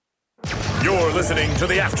You're listening to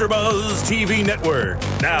the AfterBuzz TV Network,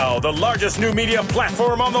 now the largest new media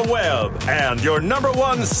platform on the web, and your number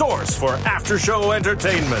one source for after-show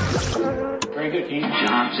entertainment. Very good, Dean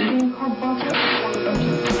Johnson.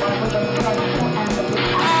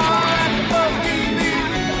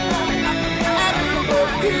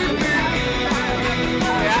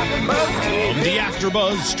 From the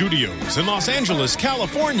AfterBuzz Studios in Los Angeles,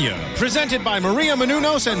 California, presented by Maria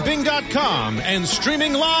Menounos and Bing.com, and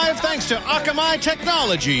streaming live thanks to Akamai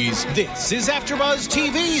Technologies. This is AfterBuzz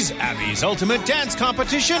TV's Abby's Ultimate Dance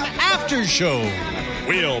Competition After Show.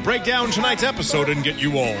 We'll break down tonight's episode and get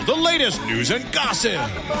you all the latest news and gossip.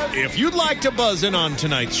 If you'd like to buzz in on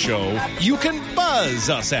tonight's show, you can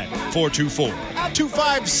buzz us at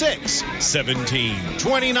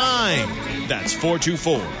 424-256-1729. That's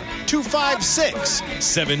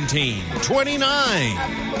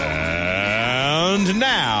 424-256-1729. And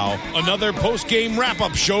now, another post-game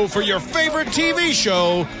wrap-up show for your favorite TV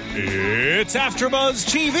show. It's AfterBuzz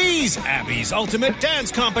TV's Abby's Ultimate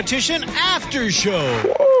Dance Competition After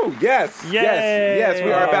Show. Woo! Yes, yes,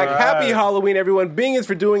 we are back. Right. Happy Halloween, everyone. Bing is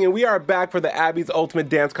for doing, and we are back for the Abby's Ultimate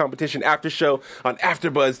Dance Competition After Show on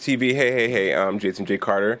AfterBuzz TV. Hey, I'm Jason J.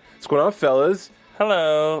 Carter. What's going on, fellas?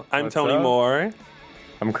 Hello, I'm Tony Moore.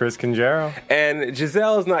 I'm Chris Conjero. And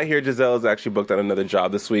Giselle is not here. Giselle is actually booked on another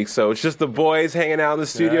job this week, so it's just the boys hanging out in the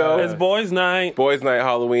studio. It's boys' night. Boys' night,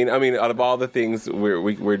 Halloween. I mean, out of all the things,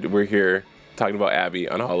 we're here talking about Abby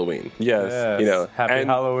on Halloween. Yes. You know. Happy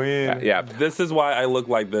Halloween. Yeah. This is why I look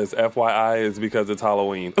like this. FYI is because it's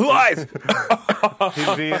Halloween. Lies!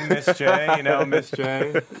 He's being Miss J, Miss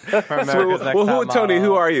J. Tony,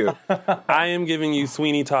 who are you? I am giving you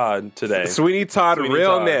Sweeney Todd today. Sweeney Todd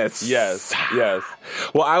realness. Todd. Yes.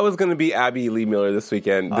 Well, I was going to be Abby Lee Miller this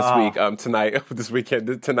weekend, tonight,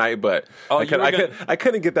 but I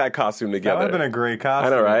couldn't get that costume together. That would have been a great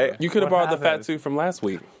costume. I know, right? You could have borrowed the fat suit from last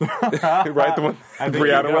week. Right, the one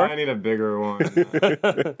Brianna wore? I need a bigger one. I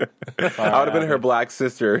would have been her black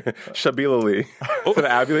sister, Shabila Lee. So the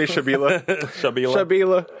Abby Lee, Shabila.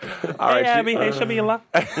 Shabila. All right, Abby. Hey, Shabila.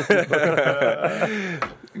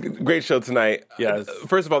 Great show tonight. Yes.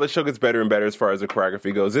 First of all, the show gets better and better as far as the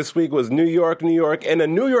choreography goes. This week was New York, and a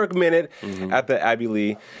New York Minute at the Abby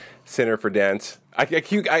Lee Center for Dance.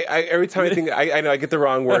 Every time I think I know I get the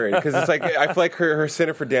wrong word because it's like I feel like her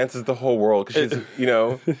Center for Dance is the whole world because she's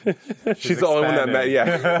she's the only one that matters.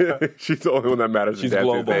 Yeah, she's the only one that matters. She's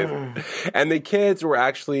global. And the kids were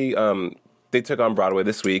actually they took on Broadway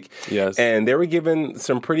this week. Yes, and they were given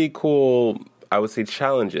some pretty cool, I would say,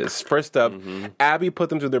 challenges. First up, Abby put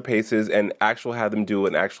them through their paces and actually had them do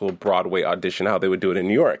an actual Broadway audition, how they would do it in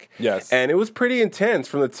New York. Yes. And it was pretty intense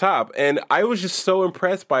from the top. And I was just so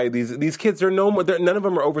impressed by these kids. None of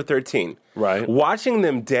them are over 13. Right. Watching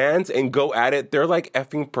them dance and go at it, they're like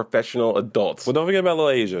effing professional adults. Well, don't forget about Little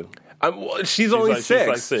Asia. She's only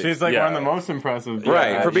six. She's like one of the most impressive.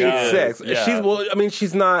 Right, for being six. Yeah.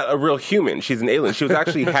 She's not a real human. She's an alien. She was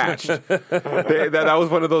actually hatched. that was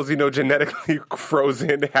one of those, genetically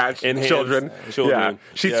frozen, hatched children. Yeah.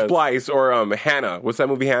 She's Splice or Hannah. What's that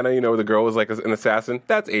movie, Hannah? Where the girl was like an assassin?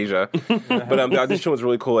 That's Asia. But the audition was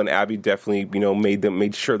really cool, and Abby definitely,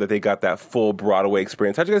 made sure that they got that full Broadway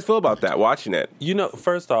experience. How'd you guys feel about that, watching it?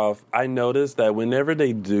 First off, I noticed that whenever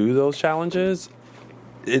they do those challenges,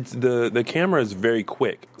 it's the camera is very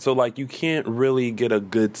quick, so you can't really get a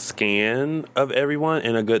good scan of everyone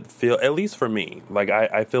and a good feel. At least for me,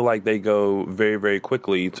 I feel like they go very, very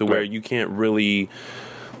quickly to where you can't really,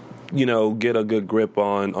 get a good grip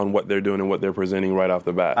on what they're doing and what they're presenting right off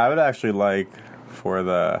the bat. I would actually like for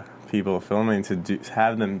the people filming to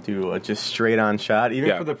have them do a just straight on shot,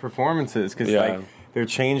 even for the performances, because they're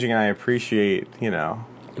changing, and I appreciate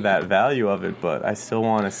that value of it, but I still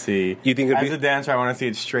want to see. You think as a dancer, I want to see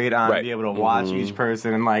it straight on, be able to watch each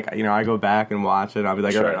person, and I go back and watch it. I'll be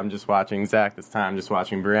like, all right, I'm just watching Zach this time, just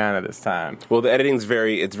watching Brianna this time. Well, the editing's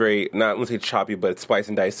very not want to say choppy, but it's spice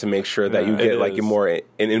and dice to make sure that you get you're more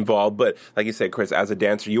involved. But like you said, Chris, as a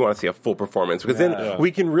dancer, you want to see a full performance because then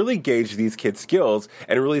we can really gauge these kids' skills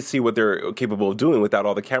and really see what they're capable of doing without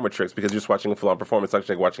all the camera tricks. Because just watching a full-on performance, it's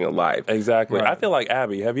like watching it live. Exactly. Right. I feel like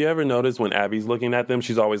Abby. Have you ever noticed when Abby's looking at them,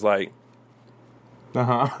 she's always like,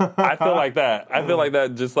 I feel like that. I feel like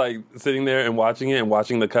that just sitting there and watching it and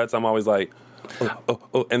watching the cuts, I'm always like,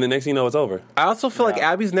 oh, and the next thing you know, it's over. I also feel like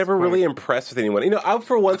Abby's never really impressed with anyone. I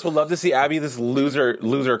for once would love to see Abby this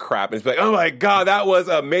loser crap and it's like, oh my god, that was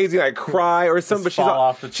amazing. I cry or something.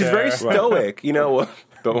 But she's very stoic. Don't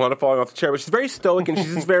want to fall off the chair, but she's very stoic and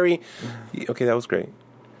she's just very okay. That was great.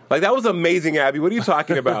 Like, that was amazing, Abby. What are you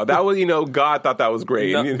talking about? That was, God thought that was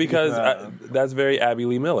great. No, because that's very Abby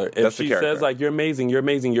Lee Miller. If she says, like, you're amazing, you're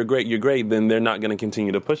great, then they're not going to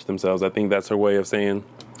continue to push themselves. I think that's her way of saying,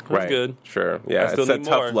 that's good. Sure. Yeah, it's that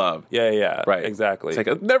tough love. Yeah. Right. Exactly. It's like,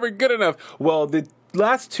 it's never good enough. Well, the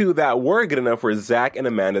last two that were good enough were Zach and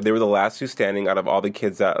Amanda. They were the last two standing out of all the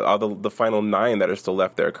kids, all the final 9 that are still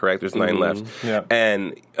left there, correct? There's 9 left. Yeah.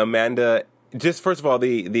 And Amanda... Just first of all,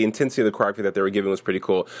 the intensity of the choreography that they were giving was pretty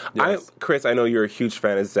cool. Yes. Chris, I know you're a huge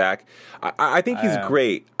fan of Zach. I think he's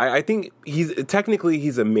great. I think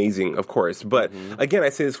he's amazing, of course. But again, I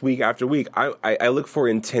say this week after week. I look for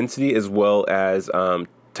intensity as well as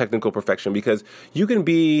technical perfection, because you can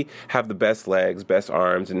have the best legs, best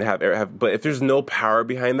arms, and have but if there's no power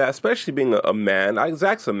behind that, especially being a man,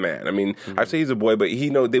 Zach's a man. I mean, I say he's a boy, but we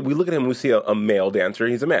look at him, we see a male dancer,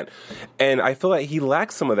 he's a man, and I feel like he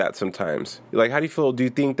lacks some of that sometimes. Like, how do you feel? Do you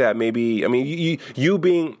think that maybe? I mean, you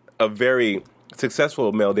being a very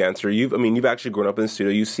successful male dancer, you've actually grown up in the studio,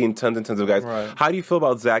 you've seen tons and tons of guys. Right. How do you feel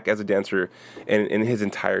about Zach as a dancer in his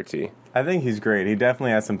entirety? I think he's great. He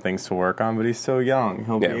definitely has some things to work on, but he's so young.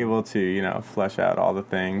 He'll be able to, flesh out all the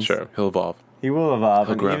things. Sure, he'll evolve. He will evolve.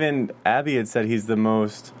 And even Abby had said he's the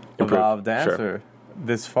most evolved dancer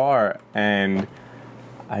this far, and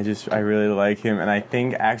I really like him. And I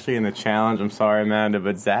think actually in the challenge, I'm sorry, Amanda,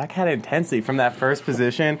 but Zach had intensity from that first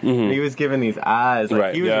position. And he was given these eyes.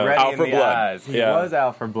 Like, he was ready out in for the blood. eyes. He was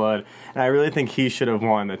out for blood. And I really think he should have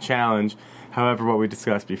won the challenge. However, what we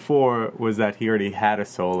discussed before was that he already had a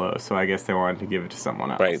solo, so I guess they wanted to give it to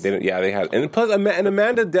someone else. Right. They had. And plus,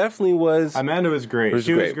 Amanda definitely was... Amanda was great.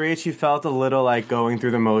 She was great. She felt a little like going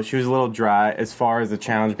through the motion. She was a little dry. As far as the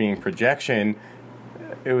challenge being projection,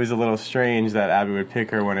 it was a little strange that Abby would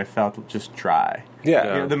pick her when it felt just dry.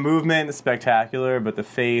 Yeah. The movement is spectacular, but the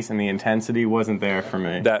face and the intensity wasn't there for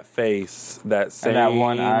me. That face, that same that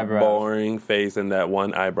one eyebrow. Boring face and that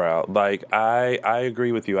one eyebrow. Like, I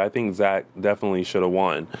agree with you. I think Zach definitely should have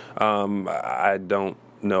won. I don't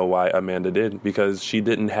know why Amanda did, because she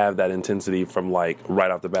didn't have that intensity from, like,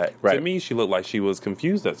 right off the bat. Right. To me, she looked like she was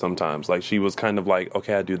confused at sometimes. Like, she was kind of like,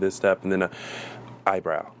 okay, I do this step, and then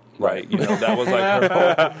eyebrow. Right, that was like her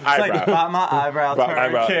whole eyebrow. Like, my eyebrow turn.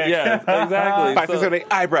 Eyebrow. Yeah, exactly.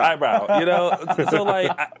 Eyebrow. So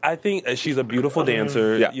like, I think she's a beautiful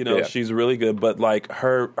dancer. She's really good, but like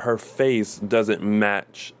her face doesn't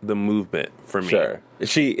match the movement for me. Sure.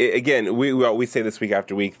 We say this week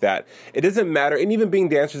after week that it doesn't matter, and even being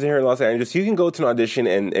dancers here in Los Angeles, you can go to an audition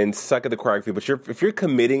and suck at the choreography, but if you're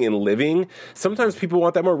committing and living, sometimes people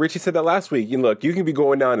want that more. Richie said that last week. Look, you can be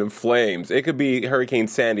going down in flames. It could be Hurricane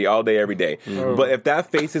Sandy all day, every day. But if that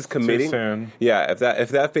face is committing, too soon. Yeah, if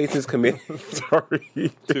that face is committing,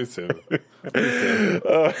 sorry, too soon.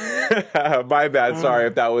 My bad. Sorry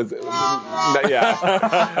if that was,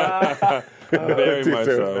 yeah. Very much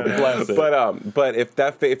so. Bless it. But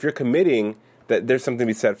if you're committing, that there's something to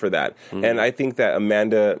be said for that. And I think that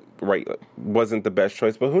Amanda wasn't the best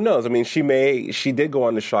choice, but who knows? I mean, she did go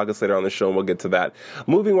on to shock us later on the show, and we'll get to that.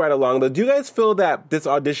 Moving right along, though, do you guys feel that this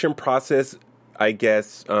audition process, I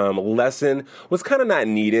guess, lesson was kind of not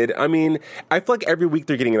needed? I mean, I feel like every week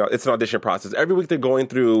they're getting it's an audition process. Every week they're going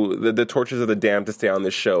through the tortures of the damned to stay on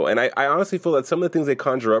this show. And I honestly feel that some of the things they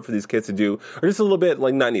conjure up for these kids to do are just a little bit,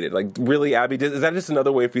 like, not needed. Like, really, Abby, is that just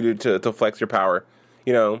another way for you to flex your power?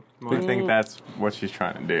 Well, I think that's what she's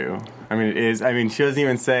trying to do. I mean, she doesn't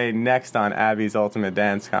even say next on Abby's Ultimate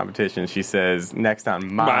Dance Competition. She says next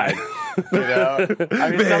on mine.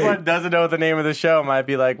 Someone doesn't know the name of the show might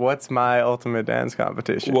be like, what's my Ultimate Dance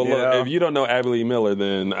Competition? Well, look, if you don't know Abby Lee Miller,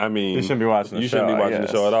 then, I mean... You shouldn't be watching the show. You shouldn't be watching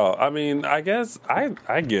the show at all. I mean, I guess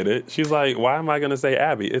I get it. She's like, why am I going to say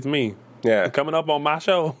Abby? It's me. Yeah. Coming up on my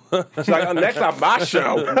show. She's like, next on my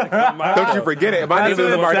show. Don't you forget it. My name is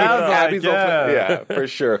Abby's Ultimate. Yeah, for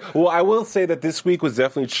sure. Well, I will say that this week was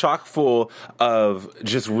definitely chock full of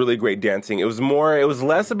just really great dancing. It was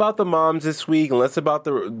less about the moms this week and less about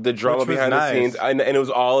the drama behind the scenes. And it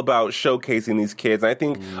was all about showcasing these kids. And I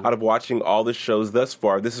think out of watching all the shows thus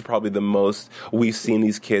far, this is probably the most we've seen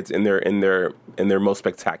these kids in their most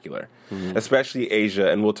spectacular. Especially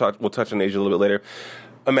Asia, and we'll touch on Asia a little bit later.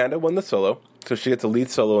 Amanda won the solo, so she gets a lead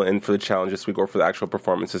solo in for the challenge this week, or for the actual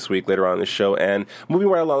performance this week later on in the show. And moving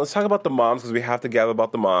right along, let's talk about the moms, because we have to gather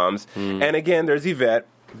about the moms. And again, there's Yvette,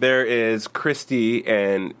 there is Christy,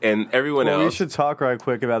 and everyone else. We should talk right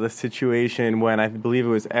quick about the situation when I believe it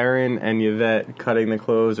was Erin and Yvette cutting the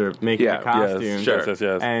clothes or making the costumes.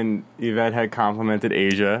 Yes. And Yvette had complimented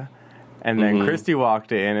Asia. And then Christy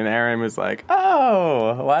walked in, and Aaron was like,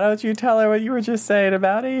 "Oh, why don't you tell her what you were just saying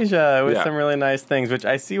about Asia?" With some really nice things, which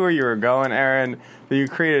I see where you were going, Aaron, but you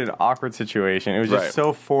created an awkward situation. It was just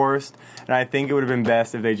so forced, and I think it would have been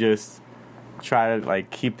best if they just try to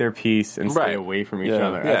like keep their peace and stay away from each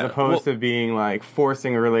other, as opposed to being like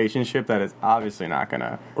forcing a relationship that is obviously not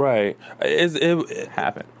gonna it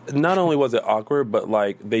happen. Not only was it awkward, but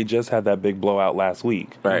like they just had that big blowout last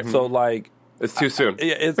week, so like it's too soon.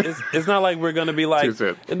 It's not like we're gonna be like,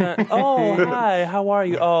 too soon. Oh, hi, how are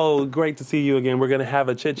you? Oh, great to see you again. We're gonna have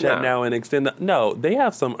a chit chat now and extend. No, they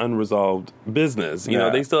have some unresolved business. You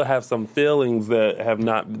know, they still have some feelings that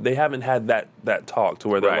they haven't had that talk to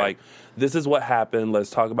where they're like, this is what happened. Let's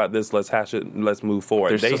talk about this. Let's hash it. Let's move forward.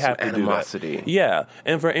 There's they have to animosity. Do that. Yeah,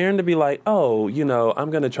 and for Aaron to be like, oh, you know,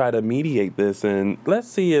 I'm going to try to mediate this, and let's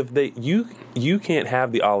see if you can't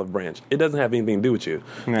have the olive branch. It doesn't have anything to do with you.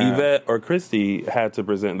 Nah. Yvette or Christy had to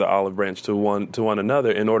present the olive branch to one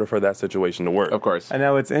another in order for that situation to work. Of course. I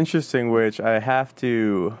know it's interesting, which I have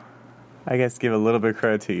to, I guess, give a little bit of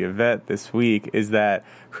credit to Yvette this week, is that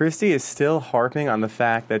Christy is still harping on the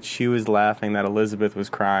fact that she was laughing that Elizabeth was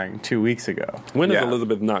crying 2 weeks ago. When is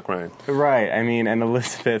Elizabeth not crying? Right. I mean, and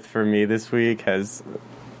Elizabeth, for me, this week has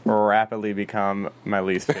rapidly become my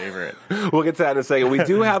least favorite. We'll get to that in a second. We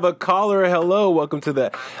do have a caller. Hello. Welcome to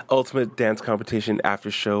the Ultimate Dance Competition After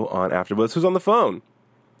Show on AfterBuzz. Who's on the phone?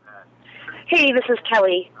 Hey, this is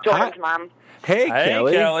Kelly, Jordan's mom. Hey,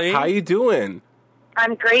 Kelly. How you doing?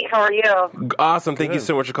 I'm great. How are you? Awesome. Thank you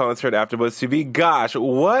so much for calling us here at AfterBuzz TV. Gosh,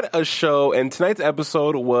 what a show. And tonight's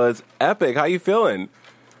episode was epic. How you feeling?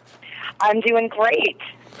 I'm doing great.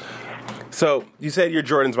 So, you said you're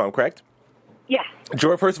Jordan's mom, correct? Yeah.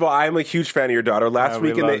 Jordan, first of all, I'm a huge fan of your daughter. Last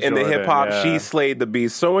week in the hip hop, she slayed the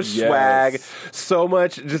beast. So much swag, so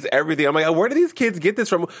much just everything. I'm like, where do these kids get this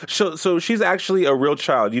from? So she's actually a real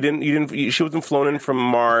child. She wasn't flown in from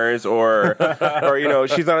Mars or you know,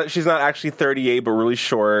 she's not actually 38 but really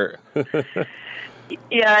short.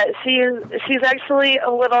 Yeah, she's actually a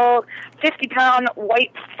little 50-pound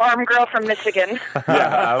white farm girl from Michigan.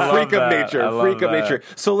 Freak of nature.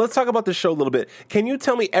 So let's talk about the show a little bit. Can you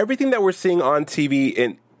tell me everything that we're seeing on TV,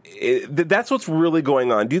 and that's what's really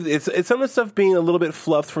going on? Is some of the stuff being a little bit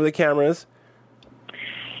fluffed for the cameras?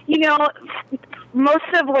 You know, most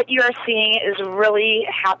of what you are seeing is really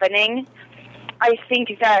happening. I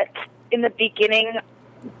think that in the beginning,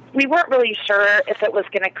 we weren't really sure if it was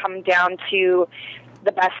going to come down to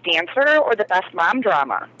the best dancer or the best mom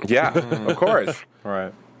drama. Yeah, of course.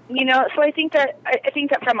 Right. You know, so I think that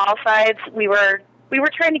from all sides we were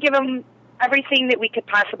trying to give them everything that we could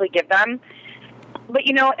possibly give them. But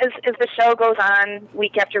you know, as the show goes on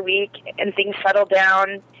week after week and things settle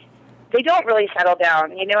down, they don't really settle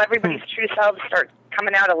down. You know, everybody's true selves start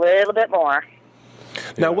coming out a little bit more.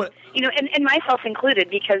 Now what? You know, and myself included,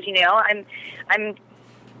 because you know I'm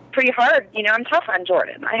pretty hard. You know, I'm tough on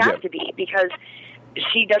Jordan. I have to be, because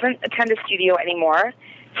she doesn't attend a studio anymore.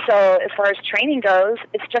 So as far as training goes,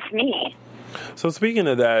 it's just me. So speaking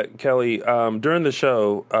of that, Kelly, during the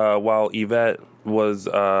show, while Yvette was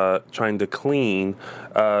trying to clean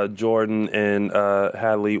Jordan and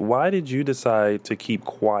Hadley, why did you decide to keep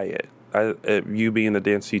quiet, you being the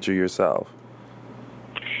dance teacher yourself?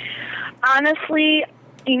 Honestly,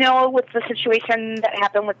 you know, with the situation that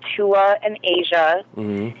happened with Tua and Asia,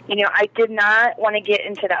 you know, I did not want to get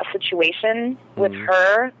into that situation with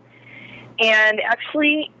her. And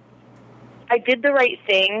actually, I did the right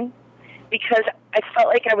thing, because I felt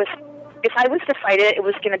like if I was to fight it, it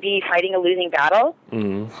was going to be fighting a losing battle.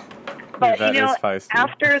 But, you know,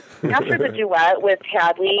 after the duet with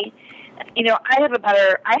Hadley, you know, I have a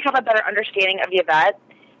better understanding of Yvette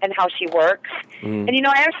and how she works. And, you know,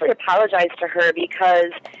 I actually apologized to her,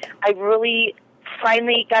 because I really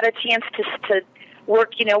finally got a chance to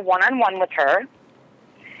work, you know, one-on-one with her.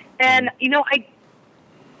 And, you know,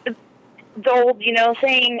 the old, you know,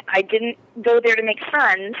 saying I didn't go there to make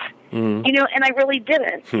friends, you know, and I really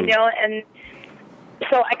didn't, you know, and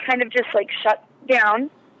so I kind of just, like, shut down.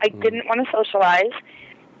 I didn't want to socialize.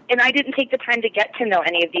 And I didn't take the time to get to know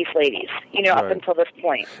any of these ladies, you know, up until this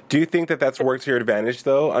point. Do you think that that's worked to your advantage,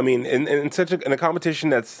 though? I mean, in a competition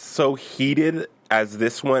that's so heated as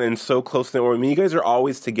this one and so close to, I mean, you guys are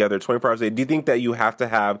always together 24 hours a day. Do you think that you have to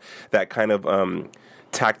have that kind of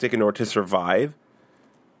tactic in order to survive?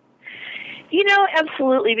 You know,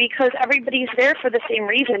 absolutely, because everybody's there for the same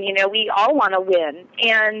reason. You know, we all want to win.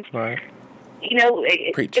 And, you know,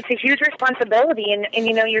 it's a huge responsibility. And,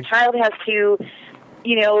 you know, your child has to,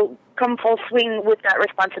 you know, come full swing with that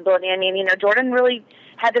responsibility. I mean, you know, Jordan really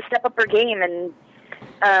had to step up her game, and,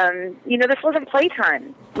 you know, this wasn't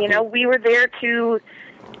playtime. You know, we were there to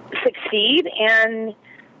succeed and,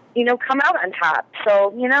 come out on top.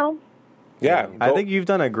 So, Yeah. I think you've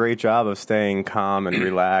done a great job of staying calm and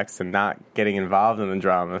relaxed and not getting involved in the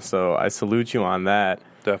drama. So I salute you on that.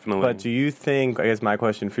 Definitely. But do you think, I guess my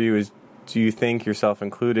question for you is, do you think, yourself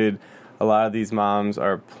included, a lot of these moms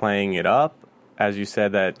are playing it up? As you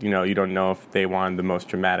said that, you don't know if they wanted the most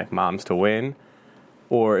dramatic moms to win?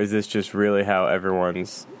 Or is this just really how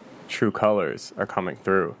everyone's true colors are coming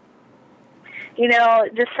through?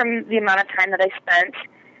 Just from the amount of time that I spent,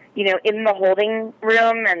 in the holding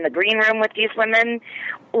room and the green room with these women,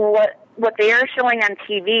 what they are showing on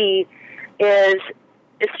TV is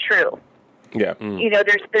true. Yeah.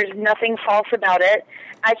 There's nothing false about it.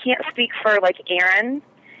 I can't speak for Erin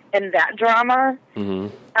in that drama. Mm-hmm.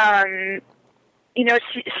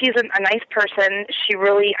 She's a nice person. She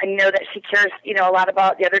really, I know that she cares, a lot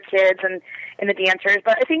about the other kids and the dancers.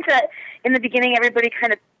 But I think that in the beginning, everybody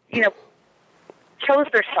kind of, chose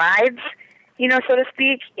their sides, so to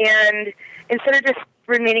speak, and instead of just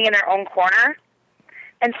remaining in their own corner.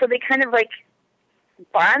 And so they kind of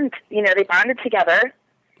bond, they bonded together.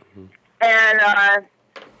 Mm-hmm. And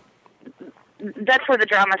that's where the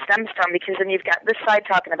drama stems from, because then you've got this side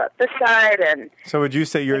talking about this side. And so would you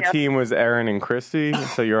say your team was Erin and Christy?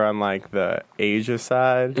 So you're on the Asia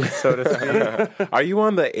side, so to speak? Are you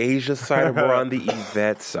on the Asia side or more on the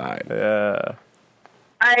Yvette side? Yeah.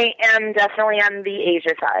 I am definitely on the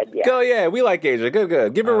Asia side. Yeah. Oh yeah, we like Asia.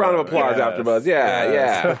 Good. Give her a round of applause, AfterBuzz.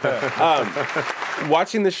 Yeah.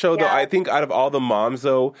 Watching the show though, I think out of all the moms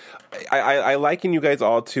though, I liken you guys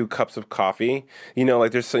all to cups of coffee.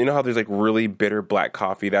 There's how there's really bitter black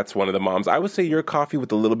coffee. That's one of the moms. I would say your coffee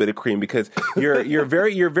with a little bit of cream, because you're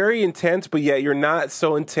very intense, but yet you're not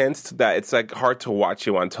so intense that it's hard to watch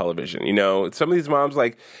you on television. Some of these moms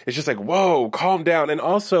it's just whoa, calm down. And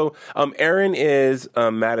also, Erin is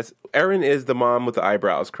Madison. Erin is the mom with the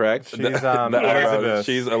eyebrows, correct? She's Elizabeth.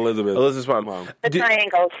 She's Elizabeth's mom. The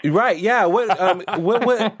triangles. Right? Yeah. What?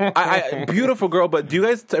 Beautiful girl. But do you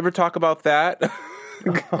guys ever talk about that?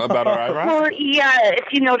 About our eyebrows? Well, yeah.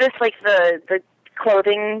 If you notice, the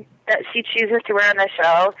clothing that she chooses to wear on the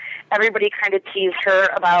show, everybody kind of teased her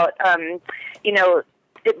about,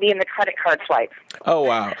 it being the credit card swipe. Oh,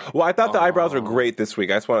 wow. Well, I thought the eyebrows were great this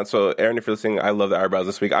week. So Erin, if you're listening, I love the eyebrows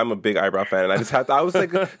this week. I'm a big eyebrow fan, and I was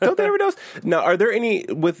like, don't they ever notice? Now, are there any,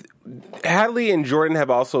 with Hadley and Jordan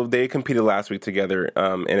they competed last week together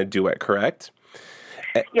in a duet, correct?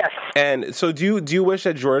 Yes. And so do you wish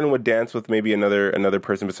that Jordan would dance with maybe another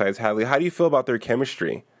person besides Hadley? How do you feel about their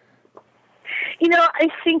chemistry? I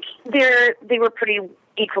think they were pretty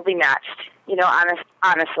equally matched.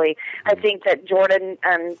 Honestly, I think that Jordan,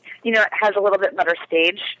 has a little bit better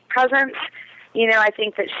stage presence. I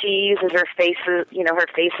think that she uses her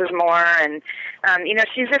faces more, and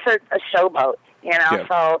she's just a showboat. Yeah.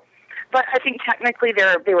 So. But I think technically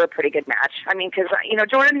they were a pretty good match. I mean, because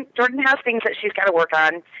Jordan has things that she's got to work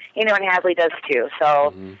on, and Hadley does too.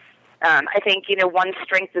 So I think one's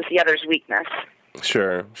strength is the other's weakness.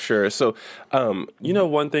 Sure. So,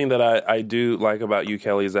 one thing that I do like about you,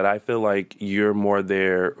 Kelly, is that I feel like you're more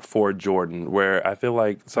there for Jordan, where I feel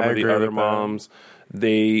like some of the other moms,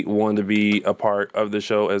 they want to be a part of the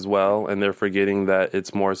show as well, and they're forgetting that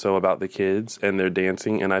it's more so about the kids and their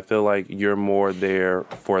dancing, and I feel like you're more there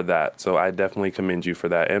for that. So I definitely commend you for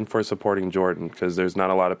that, and for supporting Jordan, because there's not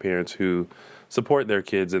a lot of parents who support their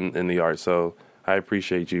kids in the art, so I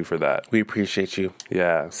appreciate you for that. We appreciate you.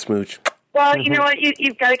 Yeah. Smooch. Well, you know what?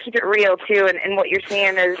 You've got to keep it real, too, and what you're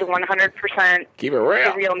seeing is 100% keep it real.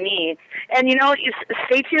 The real me. And, you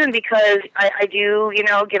stay tuned, because I do,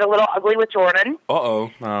 get a little ugly with Jordan.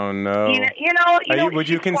 Uh-oh. Oh, no. Would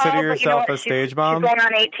you consider yourself a stage mom? She's going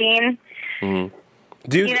on 18. Mm-hmm.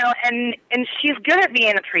 And she's good at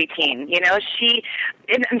being a preteen.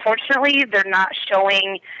 And unfortunately, they're not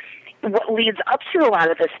showing what leads up to a lot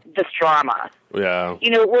of this drama. Yeah.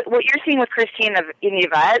 What you're seeing with Christine and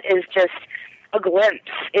Yvette is just a glimpse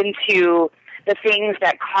into the things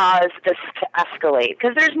that cause this to escalate,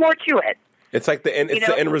 because there's more to it. It's like the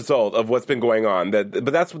end result of what's been going on. But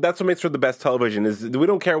that's what makes for the best television. Is we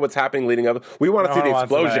don't care what's happening leading up. We want to see the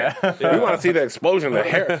explosion. We want to see the explosion, the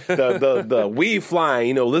hair, the weave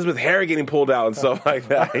flying. Elizabeth's hair getting pulled out and stuff like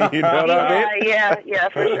that. You know what I mean? Yeah,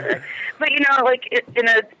 for sure. But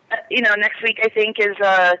next week I think is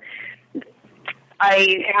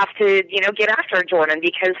I have to get after Jordan,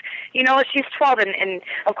 because she's 12 and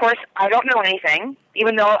of course I don't know anything,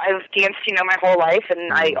 even though I've danced my whole life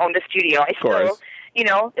and I owned a studio. I still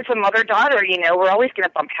it's a mother-daughter. We're always going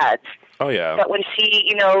to bump heads. Oh yeah. But when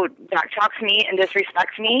she backtalks me and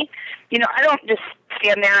disrespects me, I don't just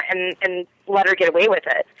stand there and let her get away with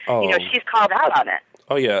it. Oh. She's called out on it.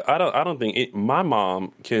 Oh yeah, I don't think my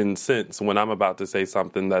mom can sense when I'm about to say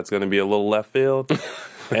something that's going to be a little left field.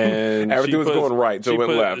 And everything was going right, so it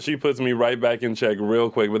went left. She puts me right back in check real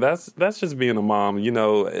quick. But that's just being a mom. You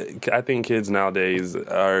know, I think kids nowadays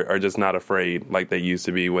are just not afraid like they used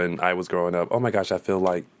to be when I was growing up. Oh my gosh, I feel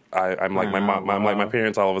like I'm like my mom. I'm like my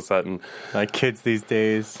parents all of a sudden. Like kids these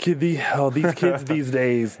days. These kids these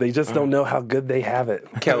days, they just don't know how good they have it.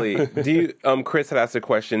 Kelly, do you? Chris had asked a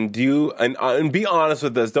question. Do you? And be honest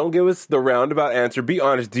with us. Don't give us the roundabout answer. Be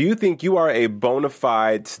honest. Do you think you are a bona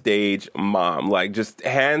fide stage mom? Like just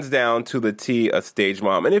hands down to the T, a stage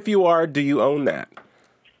mom. And if you are, do you own that?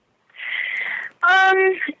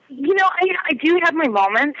 You know, I do have my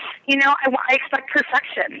moments. You know, I expect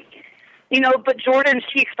perfection. You know, but Jordan,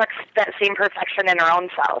 she expects that same perfection in her own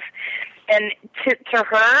self. And to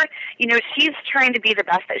her, you know, she's trying to be the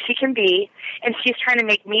best that she can be, and she's trying to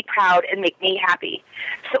make me proud and make me happy.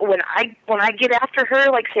 So when I get after her,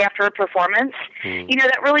 like say after a performance, you know,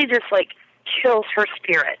 that really just like kills her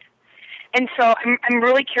spirit. And so I'm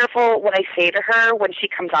really careful what I say to her when she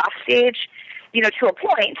comes off stage, you know, to a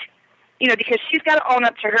point, you know, because she's got to own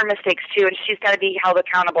up to her mistakes too, and she's got to be held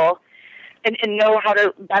accountable. And know how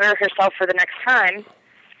to better herself for the next time,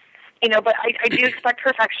 you know. But I do expect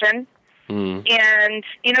perfection, and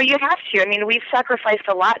you know you have to. I mean, we've sacrificed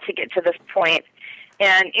a lot to get to this point,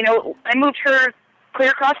 and you know I moved her clear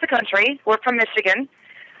across the country. We're from Michigan.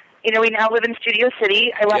 You know, we now live in Studio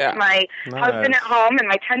City. I left my husband at home and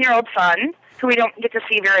my 10-year-old son, who we don't get to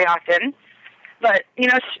see very often. But you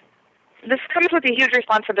know, this comes with a huge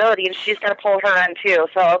responsibility, and she's got to pull her in too.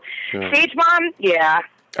 So, stage mom, yeah.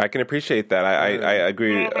 I can appreciate that. I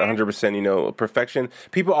agree 100%. You know, perfection.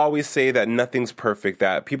 People always say that nothing's perfect,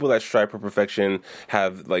 that people that strive for perfection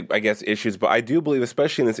have, like, I guess, issues. But I do believe,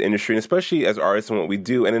 especially in this industry, and especially as artists and what we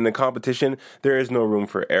do, and in the competition, there is no room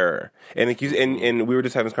for error. And, and we were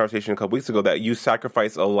just having this conversation a couple weeks ago that you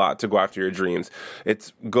sacrifice a lot to go after your dreams.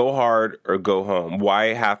 It's go hard or go home.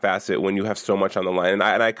 Why half-ass it when you have so much on the line? And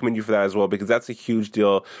I commend you for that as well, because that's a huge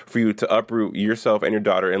deal for you to uproot yourself and your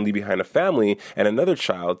daughter and leave behind a family and another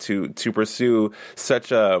child to pursue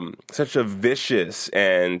such a vicious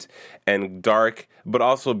and dark but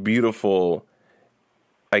also beautiful,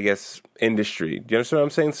 I guess, industry. Do you understand what I'm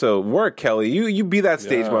saying? So work, Kelly. You be that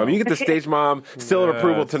stage mom. You get the stage mom seal of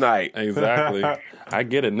approval tonight. Exactly. I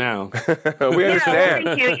get it now. We understand.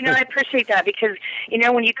 Thank you. You know, I appreciate that because, you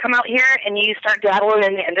know, when you come out here and you start dabbling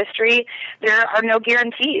in the industry, there are no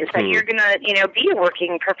guarantees that you're going to, you know, be a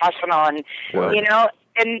working professional. And, you know,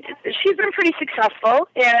 and she's been pretty successful,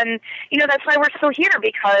 and, you know, that's why we're still here,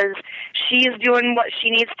 because she's doing what she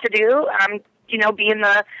needs to do, you know, being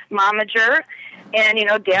the momager, and, you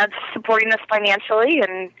know, Dad's supporting us financially,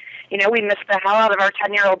 and, you know, we miss the hell out of our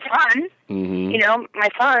 10-year-old son, you know, my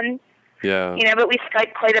son. Yeah. You know, but we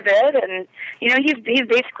Skype quite a bit, and, you know, he's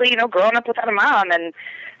basically, you know, growing up without a mom, and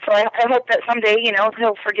so I hope that someday, you know,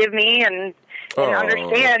 he'll forgive me and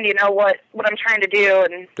understand, you know, what I'm trying to do,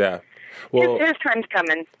 and... Yeah. Well, his time's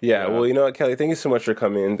coming. Yeah, well, you know what, Kelly, thank you so much for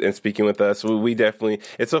coming and speaking with us. We definitely,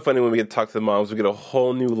 it's so funny when we get to talk to the moms, we get a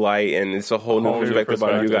whole new light and it's a whole new perspective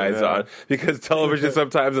on you guys on, because television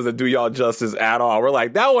sometimes doesn't do y'all justice at all. We're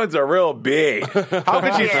like, that one's a real big. How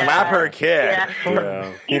could she slap her kid?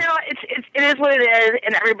 Yeah. You know, it is what it is,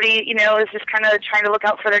 and everybody, you know, is just kind of trying to look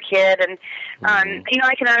out for their kid, and you know,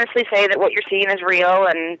 I can honestly say that what you're seeing is real,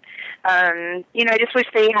 and you know, I just wish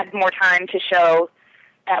they had more time to show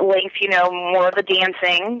at length, you know, more of the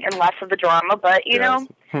dancing and less of the drama, but, you know.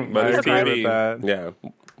 But it's TV. Yeah.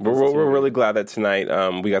 We're really glad that tonight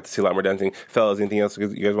we got to see a lot more dancing. Fellas, anything else you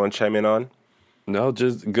guys want to chime in on? No,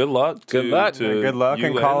 just good luck. Good luck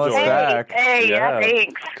and call us back. Hey,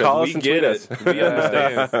 thanks. Call us and tweet us. We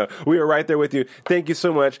understand. We are right there with you. Thank you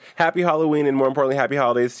so much. Happy Halloween, and more importantly, happy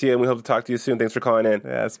holidays to you, and we hope to talk to you soon. Thanks for calling in.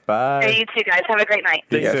 Yes, bye. Hey, you too, guys. Have a great night.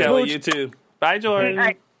 Thanks, Kelly. You too. Bye, Jordan.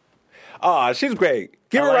 Bye. Aw, she's great.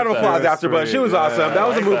 Give her a round of applause after, but she was awesome. That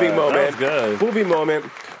was a moving moment. That was good. Moving moment.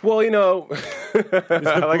 Well, you know, like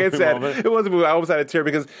I said, it was a movie. I almost had a tear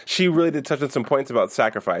because she really did touch on some points about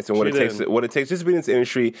sacrifice and what it takes just to be in this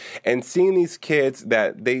industry and seeing these kids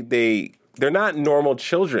that they're not normal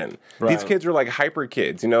children. Right. These kids are like hyper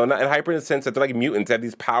kids, you know, and hyper in the sense that they're like mutants, they have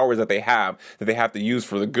these powers that they have to use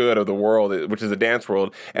for the good of the world, which is the dance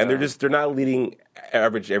world, and they're not leading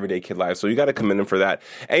average everyday kid lives. So you got to commend them for that.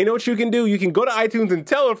 And you know what you can do? You can go to iTunes and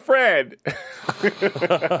tell a friend.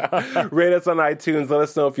 Rate us on iTunes. Let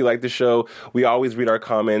us know if you like the show. We always read our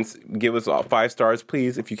comments. Give us 5 stars,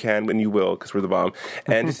 please, if you can, and you will, because we're the bomb.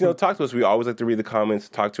 And just, you know, talk to us. We always like to read the comments,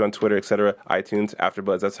 talk to you on Twitter, etc. iTunes,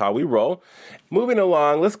 AfterBuzz. That's how we roll. So, moving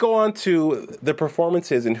along, let's go on to the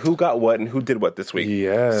performances and who got what and who did what this week.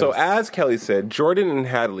 Yes. So, as Kelly said, Jordan and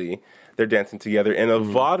Hadley, they're dancing together in a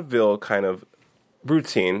vaudeville kind of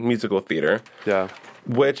routine, musical theater. Yeah.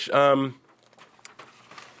 Which, it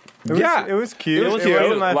was cute. It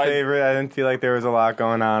wasn't my favorite. I didn't feel like there was a lot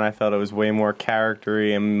going on. I felt it was way more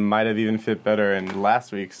charactery and might have even fit better in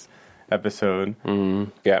last week's episode.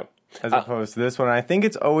 Mm-hmm. Yeah. As opposed to this one. I think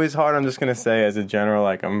it's always hard, I'm just going to say as a general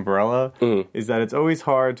like umbrella, is that it's always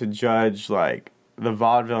hard to judge like the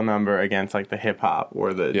vaudeville number against like the hip hop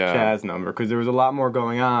or the jazz number, because there was a lot more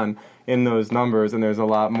going on in those numbers and there's a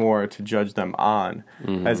lot more to judge them on,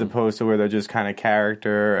 as opposed to where they're just kind of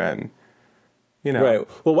character and, you know, right.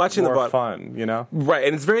 Well, watching more the fun, you know, right,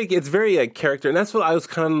 and it's very like character, and that's what I was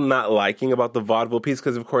kind of not liking about the vaudeville piece,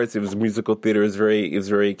 because of course it was musical theater, it was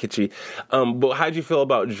very kitschy. But how did you feel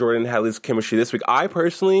about Jordan and Hadley's chemistry this week? I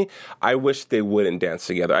personally, I wish they wouldn't dance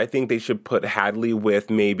together. I think they should put Hadley with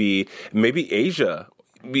maybe Asia.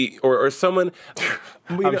 Or someone.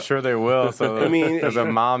 I'm sure they will. So I mean, there's a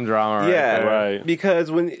mom drama. Right.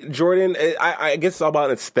 Because when Jordan, I guess it's all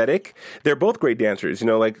about an aesthetic. They're both great dancers. You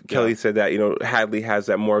know, like Kelly said that. You know, Hadley has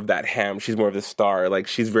that more of that ham. She's more of the star. Like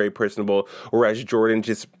she's very personable, whereas Jordan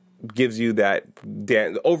just gives you that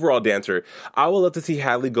overall dancer. I would love to see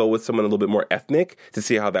Hadley go with someone a little bit more ethnic to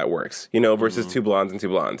see how that works, you know, versus two blondes and two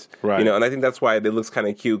blondes. Right. You know, and I think that's why it looks kind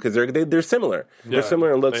of cute, because they're similar. Yeah, they're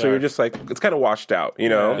similar in looks, so you're just like, it's kind of washed out, you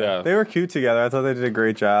know? Yeah. They were cute together. I thought they did a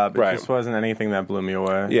great job. It just wasn't anything that blew me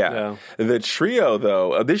away. Yeah. The trio,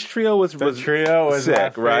 though, this trio was sick, my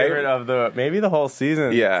favorite right? of maybe the whole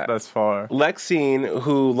season thus far. Lexine,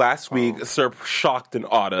 who last week shocked and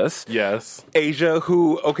awed us. Yes. Asia,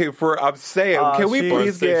 who, I'm saying, can we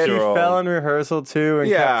please get... She fell in rehearsal, too,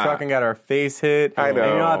 and kept trucking, got her face hit. I know.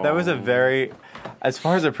 And you know what? That was a very... As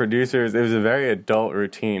far as the producers, it was a very adult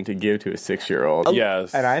routine to give to a 6-year-old.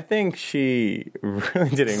 Yes. And I think she really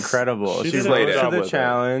did incredible. She rose to the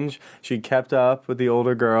challenge. She kept up with the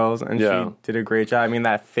older girls, and she did a great job. I mean,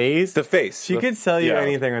 that face. The face. She could sell you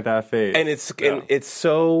anything with that face. And it's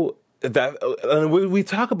so... that we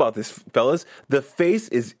talk about this, fellas. The face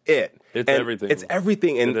is it. It's everything. It's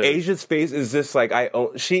everything. And Asia's face is just like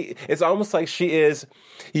it's almost like she is.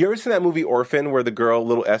 You ever seen that movie Orphan, where the girl,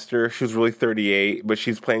 little Esther, she was really 38, but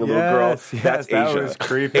she's playing a little girl? Yes, that's Asia. That was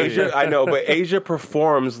creepy. Asia, I know, but Asia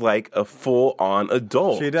performs like a full-on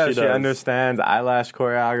adult. She does. She understands eyelash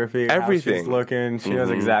choreography, everything. How she's looking. She knows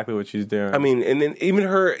exactly what she's doing. I mean, and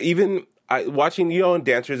then watching, you know,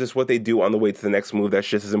 dancers is what they do on the way to the next move. That's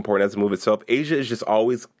just as important as the move itself. Asia is just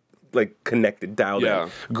always like connected, dialed in.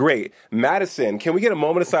 Great. Madison, can we get a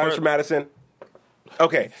moment of silence for Madison?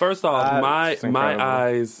 Okay. First off, my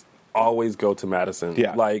eyes always go to Madison.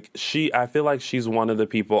 Yeah. Like I feel like she's one of the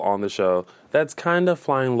people on the show that's kind of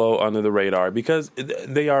flying low under the radar, because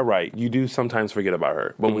they are right. You do sometimes forget about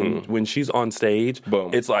her, but when she's on stage,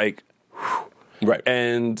 boom, it's like, whew. Right.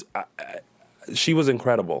 And she was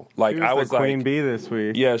incredible. Like she was the queen bee this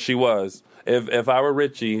week. Yeah, she was. If I were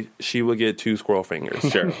Richie, she would get 2 squirrel fingers.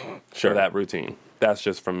 Sure. For that routine. That's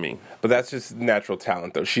just from me. But that's just natural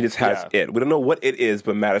talent, though. She just has it. We don't know what it is,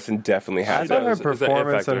 but Madison definitely has it. I thought her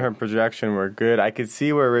performance and her projection were good. I could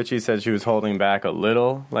see where Richie said she was holding back a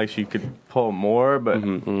little, like she could pull more. But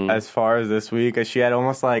as far as this week, she had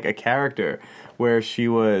almost like a character where she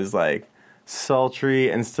was like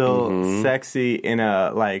sultry and still sexy in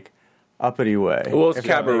a like uppity way. Well, it's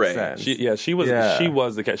cabaret. She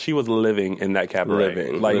was living in that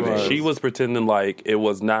cabaret. She was pretending like it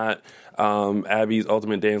was not Abby's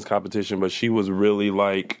Ultimate Dance Competition, but she was really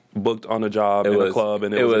like booked on a job in a club,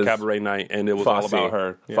 and it was a cabaret night, and it was all about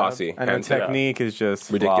her. Fosse. And her technique is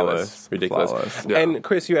just ridiculous. Yeah. And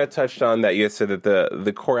Chris, you had touched on that. You had said that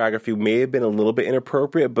the choreography may have been a little bit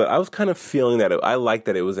inappropriate, but I was kind of feeling that I liked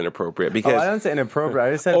that it was inappropriate, because I didn't say inappropriate.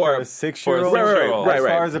 I just said for a 6-year-old. Right. As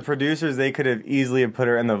far as the producers, they could have easily put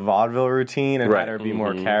her in the vaudeville routine and had her be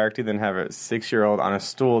more character than have a 6-year-old on a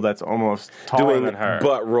stool that's almost taller than her.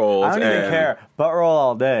 Butt rolls. I don't even care. Butt roll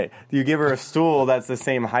all day. You give her a stool that's the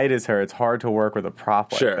same height as her, it's hard to work with a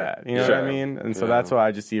prop like that. You know what I mean? And so that's why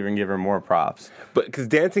I just even give her more props. But because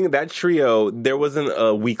dancing, that trio, there wasn't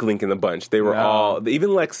a weak link in the bunch. They were all, even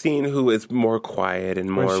Lexine, who is more quiet and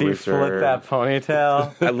more reserved. When she flipped that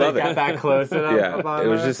ponytail. I love it. Got that close enough. Yeah, it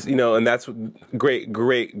was just, and that's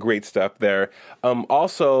great stuff there.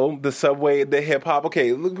 Also, the subway, the hip hop.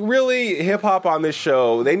 Okay, really, hip hop on this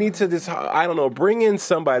show, they need to just, I don't know, bring in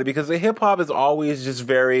somebody, because the hip hop is always just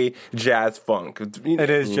very jazz funk. It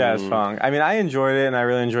is jazz funk. I mean, I enjoyed it, and I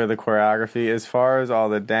really enjoyed the choreography. As far as all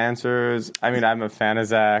the dancers, I mean, I'm a fan of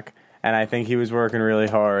Zach, and I think he was working really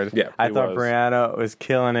hard. Yeah, I thought Brianna was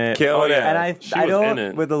killing it. And I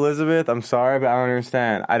don't with Elizabeth. I'm sorry, but I don't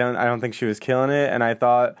understand. I don't think she was killing it, and I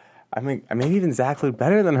thought maybe even Zach looked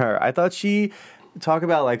better than her. I thought she. Talk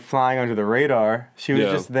about like flying under the radar. She was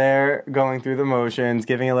just there, going through the motions,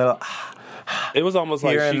 giving a little. It was almost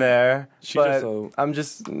here like and there. But I'm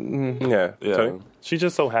just She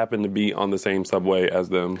just so happened to be on the same subway as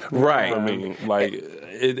them, right? For me, like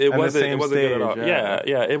it wasn't good at all.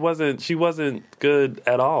 Yeah. It wasn't. She wasn't good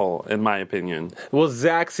at all, in my opinion. Well,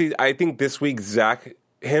 Zach. See, I think this week Zach.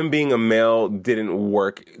 Him being a male didn't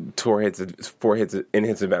work in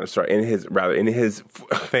his advantage. Sorry, in his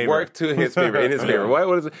favor. Work to his favor. In his favor.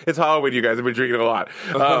 What is it? It's Halloween, you guys have been drinking a lot.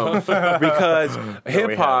 Because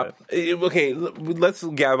hip hop. Okay, let's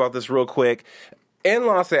gab about this real quick. In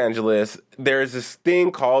Los Angeles, there's this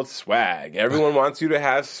thing called swag. Everyone wants you to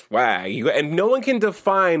have swag. And no one can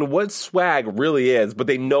define what swag really is, but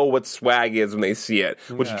they know what swag is when they see it,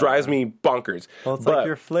 which drives me bonkers. Well, it's like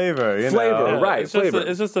your flavor, right.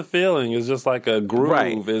 It's just a feeling. It's just like a groove.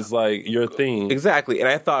 Right. It's like your thing. Exactly. And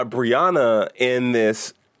I thought Brianna in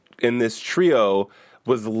this trio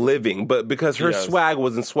was living, but because her swag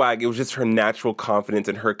wasn't swag, it was just her natural confidence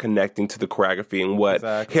and her connecting to the choreography and what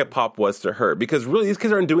hip hop was to her. Because really, these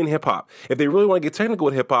kids aren't doing hip hop. If they really want to get technical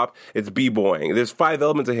with hip hop, it's b-boying. There's 5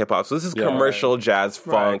 elements of hip hop, so this is commercial, jazz,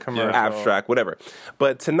 funk, abstract, whatever.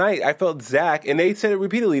 But tonight, I felt Zach, and they said it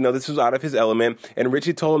repeatedly. This was out of his element. And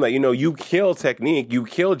Richie told him that you kill technique, you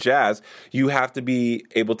kill jazz, you have to be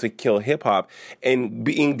able to kill hip hop. And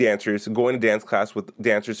being dancers, going to dance class with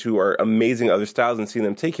dancers who are amazing at other styles and seeing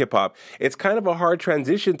them take hip-hop, it's kind of a hard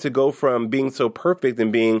transition to go from being so perfect and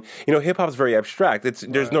being, hip-hop is very abstract.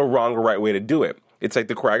 There's no wrong or right way to do it. It's like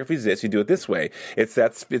the choreography is this, you do it this way. It's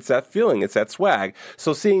that feeling, it's that swag.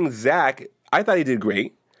 So seeing Zach, I thought he did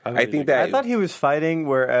great. I thought he was fighting,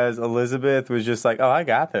 whereas Elizabeth was just like, "Oh, I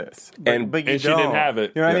got this," but she didn't have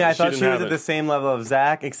it. You know what I mean? I thought she was at the same level of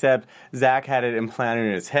Zach, except Zach had it implanted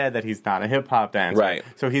in his head that he's not a hip hop dancer. Right.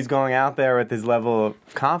 So he's going out there with his level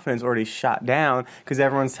of confidence already shot down because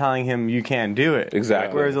everyone's telling him you can't do it.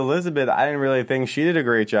 Exactly. Whereas Elizabeth, I didn't really think she did a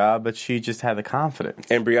great job, but she just had the confidence.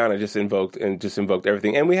 And Brianna just invoked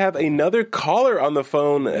everything. And we have another caller on the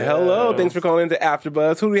phone. Yeah. Hello, thanks for calling into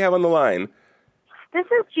AfterBuzz. Who do we have on the line? This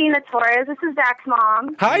is Gina Torres. This is Zach's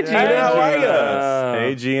mom. Hi, Gina. How are you?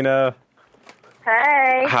 Hey, Gina.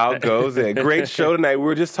 Hey. How goes it? Great show tonight. We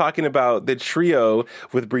were just talking about the trio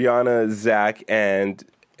with Brianna, Zach, and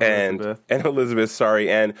Elizabeth. Sorry,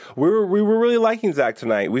 and we were really liking Zach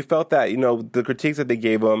tonight. We felt that the critiques that they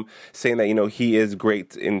gave him, saying that he is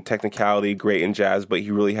great in technicality, great in jazz, but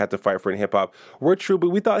he really had to fight for it in hip hop, were true.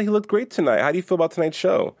 But we thought he looked great tonight. How do you feel about tonight's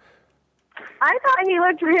show? I thought he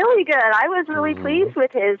looked really good. I was really pleased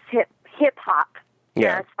with his hip hop,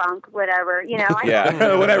 jazz, funk, whatever.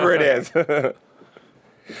 Whatever it is.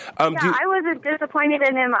 I wasn't disappointed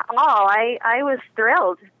in him at all. I was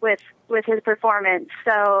thrilled with his performance.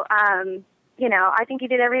 So, I think he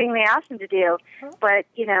did everything they asked him to do. But,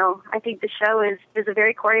 I think the show is a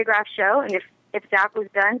very choreographed show, and if Zach was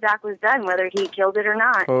done, whether he killed it or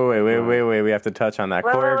not. Oh, wait. We have to touch on that.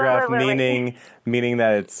 Choreographed meaning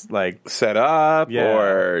that it's like set up,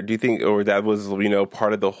 or do you think, or that was,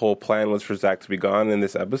 part of the whole plan was for Zach to be gone in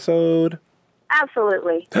this episode?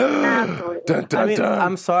 Absolutely. Absolutely. Dun, dun, dun.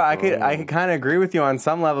 I'm sorry. I could kind of agree with you on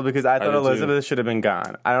some level because I thought Elizabeth should have been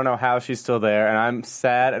gone. I don't know how she's still there, and I'm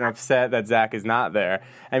sad and upset that Zach is not there.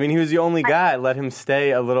 I mean, he was the only guy. Let him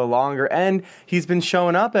stay a little longer, and he's been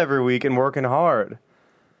showing up every week and working hard.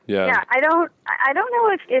 Yeah. I don't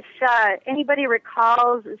know if anybody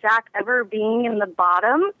recalls Zach ever being in the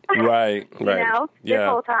bottom. Right. This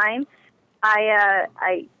whole time.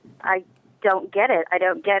 I don't get it. I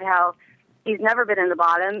don't get how he's never been in the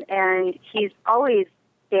bottom, and he's always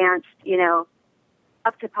danced,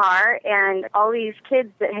 up to par, and all these kids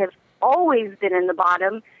that have always been in the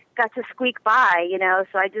bottom got to squeak by,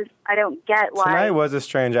 so I don't get why. Tonight was a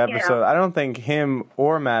strange episode. I don't think him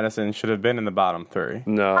or Madison should have been in the bottom 3.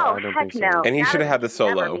 No, I don't think so. No. And he should have had the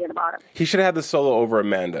solo. He should have had the solo over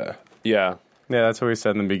Amanda. Yeah. Yeah, that's what we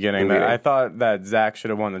said in the beginning. I thought that Zach should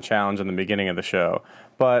have won the challenge in the beginning of the show,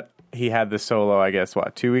 but he had the solo, I guess,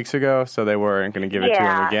 2 weeks ago, so they weren't going to give it to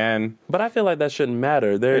him again. But I feel like that shouldn't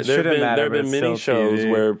matter. There have been many shows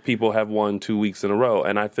where people have won 2 weeks in a row,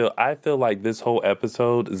 and I feel like this whole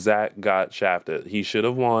episode, Zach got shafted. He should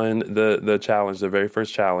have won the challenge, the very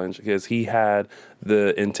first challenge, because he had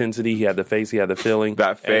the intensity, he had the face, he had the feeling.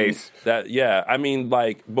 That face. I mean,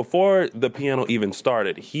 like, before the piano even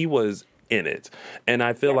started, he was in it. And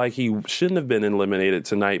I feel like he shouldn't have been eliminated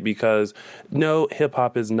tonight because, no,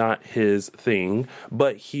 hip-hop is not his thing,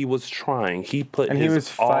 but he was trying. He put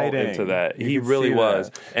his all into that. He really was.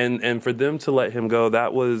 And for them to let him go,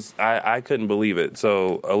 that was, I couldn't believe it.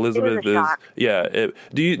 So Elizabeth is,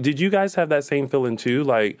 did you guys have that same feeling too,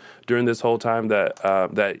 like during this whole time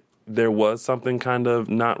that there was something kind of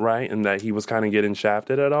not right and that he was kind of getting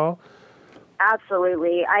shafted at all?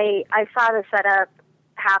 Absolutely. I saw the setup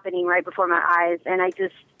happening right before my eyes, and I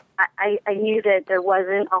knew that there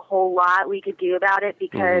wasn't a whole lot we could do about it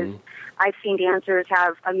because I've seen dancers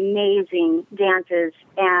have amazing dances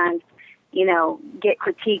and, get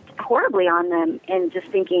critiqued horribly on them, and just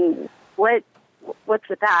thinking, what's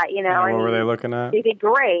with that, What were they looking at? They did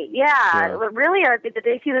great. Yeah. Really? Or did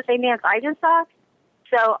they see the same dance I just saw?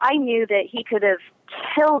 So I knew that he could have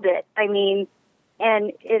killed it. I mean,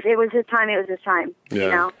 and if it was his time, it was his time.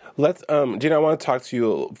 Yeah. Let's, Gina, I want to talk to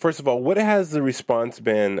you. First of all, what has the response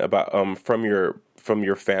been about from your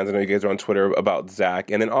fans? I know you guys are on Twitter about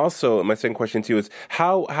Zach. And then also, my second question to you is,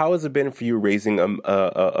 how has it been for you raising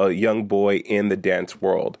a young boy in the dance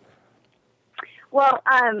world? Well,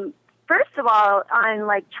 first of all, on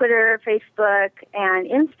like Twitter, Facebook, and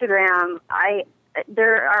Instagram,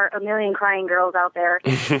 there are a million crying girls out there.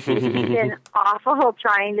 It's been awful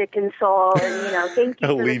trying to console and, thank you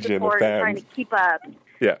for the support and trying to keep up.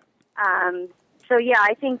 Yeah. So yeah,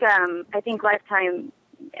 I think Lifetime,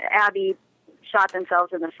 Abby shot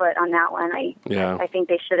themselves in the foot on that one. I think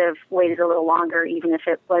they should have waited a little longer, even if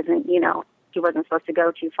it wasn't, he wasn't supposed to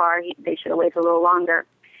go too far. They should have waited a little longer.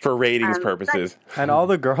 For ratings purposes. And all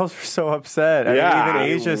the girls were so upset. I mean, even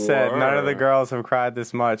Asia said none of the girls have cried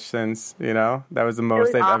this much since, that was the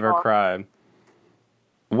most they've ever cried.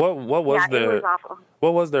 What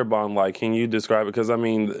was their bond like? Can you describe it? Because, I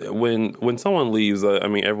mean, when someone leaves,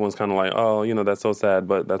 everyone's kind of like, oh, that's so sad,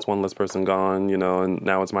 but that's one less person gone, and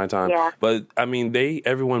now it's my time. Yeah. But, I mean,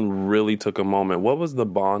 everyone really took a moment. What was the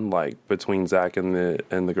bond like between Zach and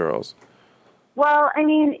the girls? Well, I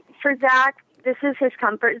mean, for Zach, this is his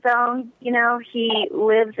comfort zone. He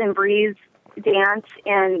lives and breathes dance,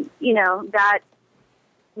 and,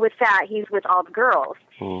 with that, he's with all the girls.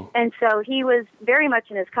 And so he was very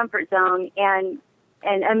much in his comfort zone and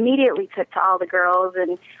immediately took to all the girls.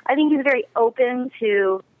 And I think he's very open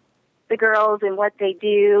to the girls and what they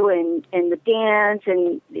do and the dance,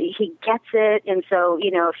 and he gets it. And so,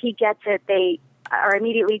 if he gets it, they are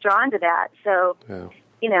immediately drawn to that. So,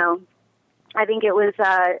 I think it was,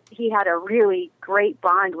 he had a really great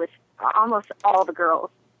bond with almost all the girls.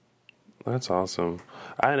 That's awesome.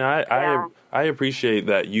 I appreciate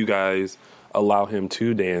that you guys allow him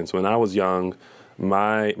to dance. When I was young,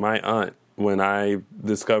 my aunt, when I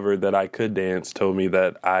discovered that I could dance, told me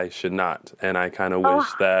that I should not. And I kind of wish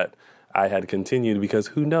that I had continued, because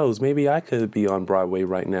who knows, maybe I could be on Broadway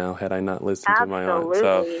right now had I not listened to my aunt.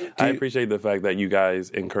 So I appreciate the fact that you guys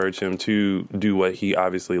encourage him to do what he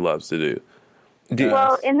obviously loves to do.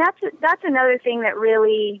 Well, and that's another thing that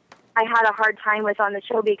really I had a hard time with on the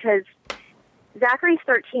show, because Zachary's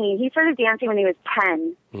 13. He started dancing when he was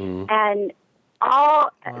 10. And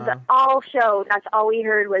all show, that's all we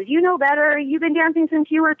heard was, you know better. You've been dancing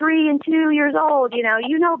since you were 3 and 2 years old. You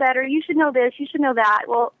know better. You should know this. You should know that.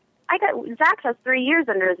 Well, Zach has 3 years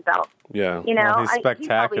under his belt. Yeah. He's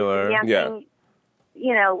spectacular. He's dancing,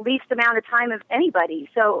 least amount of time of anybody.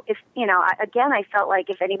 So if, again, I felt like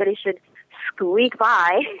if anybody should squeak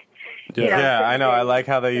by. I know. I like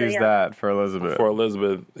how they use that for Elizabeth. For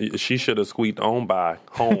Elizabeth, she should have squeaked on by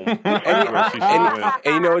home.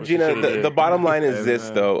 and Gina, the bottom line is this,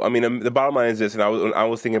 though. I mean, the bottom line is this, and I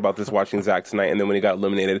was thinking about this watching Zach tonight, and then when he got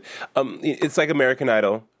eliminated, it's like American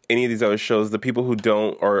Idol. Any of these other shows, the people who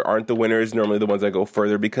don't or aren't the winners normally the ones that go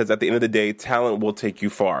further, because at the end of the day, talent will take you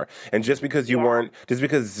far. And just because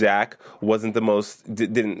because Zach wasn't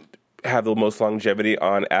didn't have the most longevity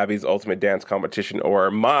on Abby's Ultimate Dance Competition, or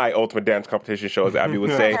my Ultimate Dance Competition show, as Abby would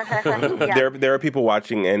say. There are people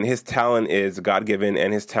watching, and his talent is God-given,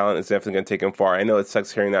 and his talent is definitely going to take him far. I know it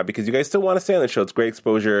sucks hearing that, because you guys still want to stay on the show. It's great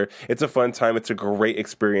exposure. It's a fun time. It's a great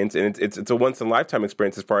experience, and it's a once-in-a-lifetime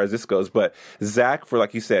experience as far as this goes. But Zach, for,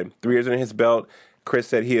 like you said, 3 years under his belt, Chris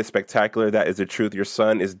said he is spectacular. That is the truth. Your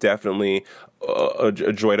son is definitely a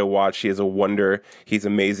joy to watch. He is a wonder. He's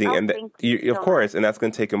amazing, of course, and that's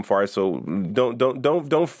going to take him far. So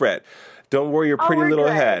don't fret. Don't worry your pretty little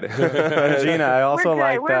good. head. Gina, I also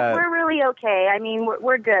like that. We're really okay. I mean,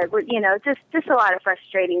 we're good. We're, just a lot of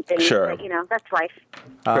frustrating things. Sure. But, that's life.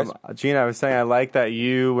 Gina, I was saying I like that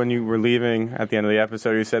when you were leaving at the end of the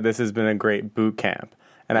episode, you said this has been a great boot camp.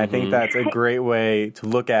 And I think that's a great way to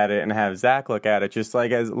look at it and have Zach look at it, just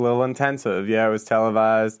like as a little intensive. Yeah, it was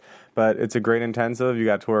televised, but it's a great intensive. You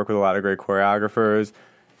got to work with a lot of great choreographers,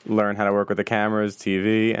 learn how to work with the cameras,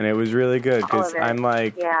 TV, and it was really good because I'm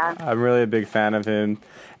really a big fan of him.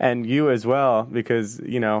 And you as well, because,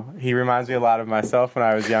 he reminds me a lot of myself when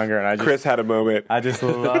I was younger. And Chris had a moment. I just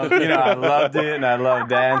loved, I loved it, and I loved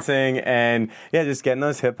dancing. And, just getting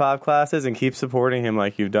those hip-hop classes and keep supporting him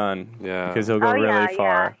like you've done. Yeah. Because he'll go really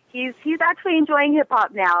far. Yeah. He's actually enjoying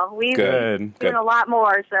hip-hop now. We've been doing a lot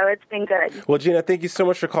more, so it's been good. Well, Gina, thank you so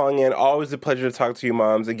much for calling in. Always a pleasure to talk to you,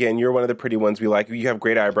 moms. Again, you're one of the pretty ones we like. You have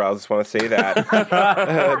great eyebrows. Just want to say that.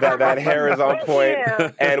 that hair is on point.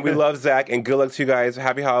 And we love Zach, and good luck to you guys.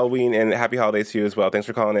 Happy Halloween and happy holidays to you as well. Thanks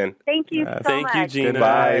for calling in. Thank you so much. Thank you, Gina.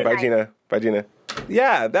 Goodbye. Bye, Gina. Bye, Gina.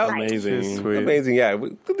 Yeah, that was amazing. Sweet. Amazing, yeah.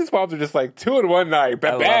 These moms are just like 2 in one night.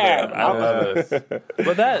 I love it.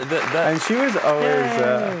 But that and she was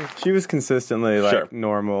always she was consistently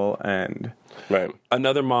normal and right.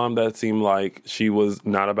 Another mom that seemed like she was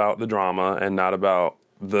not about the drama and not about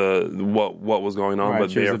what was going on,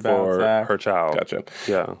 but there for her child. Gotcha.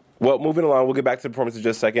 Yeah. Well, moving along, we'll get back to the performance in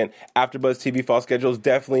just a second. AfterBuzz TV fall schedule is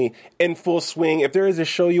definitely in full swing. If there is a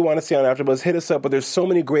show you want to see on AfterBuzz, hit us up. But there's so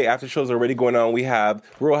many great after shows already going on. We have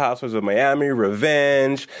Real Housewives of Miami,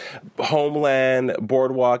 Revenge, Homeland,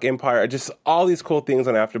 Boardwalk, Empire, just all these cool things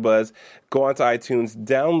on AfterBuzz. Go onto iTunes,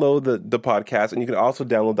 download the podcast, and you can also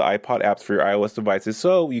download the iPod apps for your iOS devices,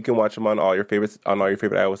 so you can watch them on all your favorite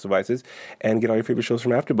iOS devices and get all your favorite shows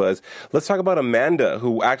from AfterBuzz. Let's talk about Amanda,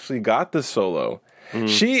 who actually got the solo.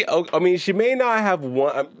 Mm-hmm. She may not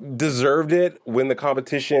have deserved it when the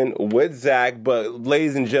competition with Zach, but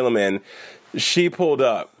ladies and gentlemen, she pulled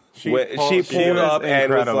up. She pulled up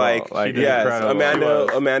and was like yes,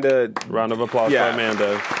 Amanda. Round of applause for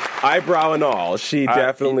Amanda. Eyebrow and all, she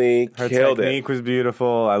definitely killed it. Her technique was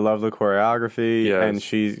beautiful. I love the choreography, and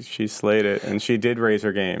she slayed it, and she did raise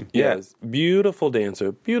her game. Yes, beautiful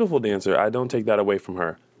dancer. I don't take that away from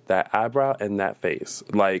her. That eyebrow and that face,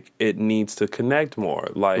 it needs to connect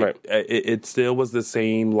more. It still was the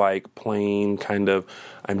same, plain kind of,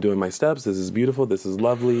 I'm doing my steps, this is beautiful, this is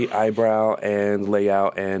lovely, eyebrow and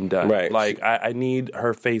layout and done. Right. I need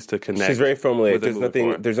her face to connect. She's very formulaic.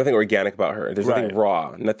 There's nothing organic about her. There's nothing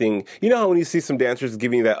raw. Nothing. You know how when you see some dancers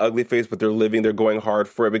giving you that ugly face, but they're going hard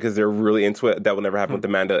for it because they're really into it. That will never happen with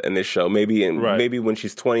Amanda in this show. Maybe when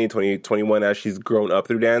she's 20, 21, as she's grown up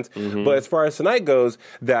through dance. Mm-hmm. But as far as tonight goes,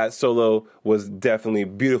 that solo was definitely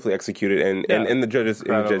beautifully executed, and the judges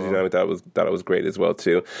thought it was great as well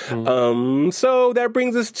too. Mm-hmm. So that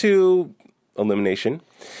brings us to elimination.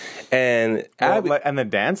 And Abby, and the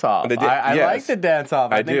dance off. I like the dance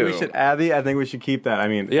off. I think we should keep that. I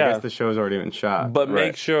mean, I guess the show's already been shot. But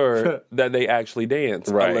make sure that they actually dance.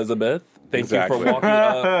 Right. Elizabeth, thank you for walking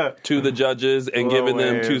up to the judges and giving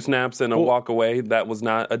them 2 snaps and a walk away. That was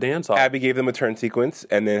not a dance off. Abby gave them a turn sequence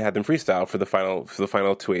and then had them freestyle for the final 2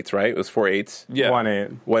 8s, right? It was 4 8s. Yeah. 1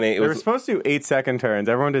 8. 1 8. They were supposed to do 8-second turns.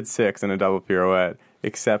 Everyone did 6 in a double pirouette.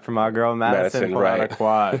 Except for my girl Madison on a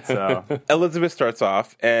quad. So Elizabeth starts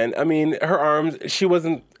off, and I mean, her arms.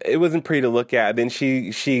 It wasn't pretty to look at. Then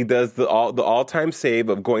she does the all-time save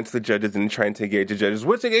of going to the judges and trying to engage the judges,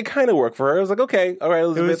 which it kind of worked for her. I was like, okay, all right,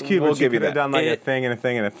 Elizabeth, it was cute. We'll but she give you that. Done a thing and a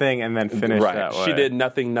thing and a thing, and then finished that way. She did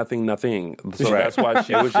nothing. So that's why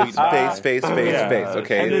she was just face.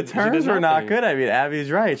 Okay, and the turns were not good. I mean, Abby's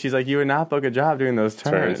right. She's like, you would not book a job doing those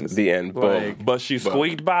turns. The end. But she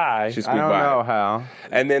squeaked by. I don't know how.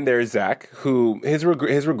 And then there's Zach, who his were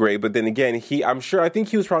great, but then again, I think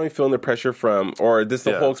he was probably feeling the pressure from, or this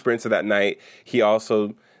the whole experience of that night. He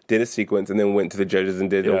also did a sequence and then went to the judges and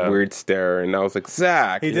did a weird stare, and I was like,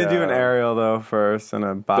 Zach. He did do an aerial though first and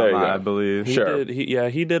a bottom, I believe.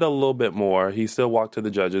 He did a little bit more. He still walked to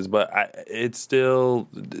the judges, but it's still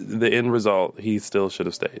the end result. He still should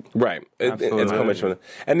have stayed. Right. It's commission.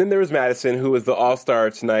 And then there was Madison, who was the all-star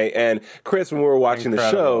tonight. And Chris, when we were watching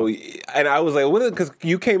the show, and I was like, "What?" Because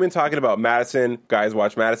you came in talking about Madison. Guys,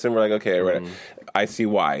 watch Madison. We're like, okay, right. I see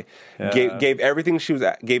why. Yeah. Gave everything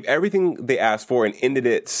gave everything they asked for and ended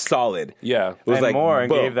it solid. Yeah, it was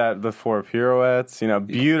and gave that the 4 pirouettes.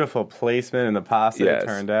 Beautiful placement and the pasta it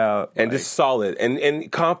turned out, and just solid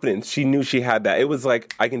and confidence. She knew she had that. It was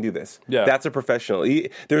like, I can do this. Yeah, that's a professional.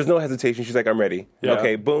 There was no hesitation. She's like, I'm ready. Yeah.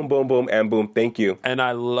 Okay, boom, and boom. Thank you. And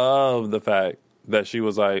I love the fact that she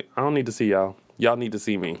was like, I don't need to see y'all. Y'all need to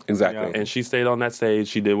see me. Exactly. And she stayed on that stage.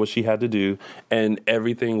 She did what she had to do. And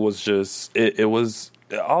everything was just, it was,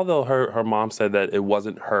 although her mom said that it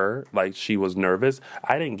wasn't her, like she was nervous,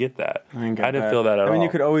 I didn't get that. I didn't feel that at all. I mean, you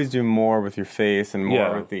could always do more with your face and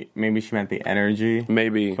more with the, maybe she meant the energy.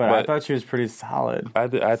 Maybe. But I thought she was pretty solid. I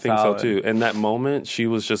think so too. In that moment, she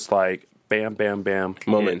was just like, bam, bam, bam.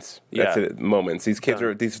 Moments. That's it. Moments. These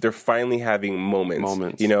kids they're finally having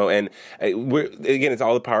moments. You know, and again, it's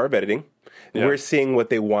all the power of editing. Yeah. We're seeing what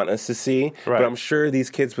they want us to see, but I'm sure these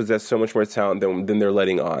kids possess so much more talent than they're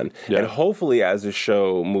letting on. Yeah. And hopefully, as the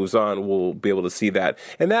show moves on, we'll be able to see that.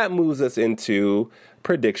 And that moves us into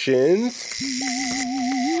predictions.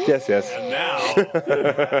 Yes. And now,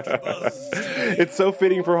 it's so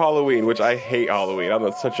fitting for Halloween, which I hate Halloween.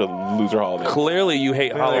 I'm such a loser holiday. Clearly, you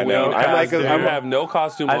hate Halloween. You have no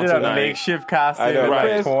costume on tonight. I did a makeshift costume in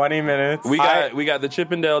like 20 minutes. We got the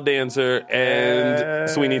Chippendale dancer and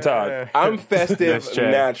Sweeney Todd. I'm festive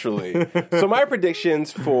naturally. So my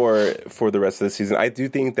predictions for the rest of the season, I do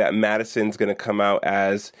think that Madison's going to come out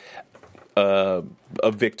as a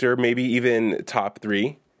victor, maybe even top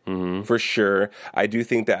 3. Mm-hmm. For sure. I do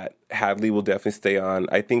think that Hadley will definitely stay on.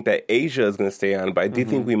 I think that Asia is going to stay on, but I do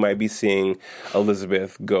think we might be seeing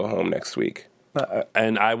Elizabeth go home next week.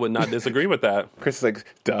 And I would not disagree with that. Chris is like,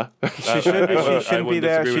 duh. She shouldn't be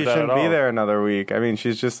there. She shouldn't be there another week. I mean,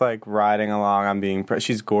 she's just like riding along on being.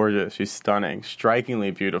 She's gorgeous. She's stunning, strikingly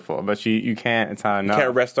beautiful. But you can't. It's not enough. You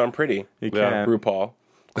can't rest on pretty. You can't. RuPaul.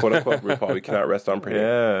 Quote unquote RuPaul. We cannot rest on pretty.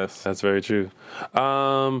 Yes. That's very true.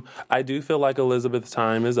 I do feel like Elizabeth's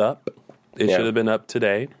time is up. It should have been up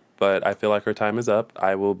today, but I feel like her time is up.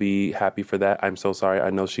 I will be happy for that. I'm so sorry.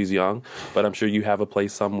 I know she's young, but I'm sure you have a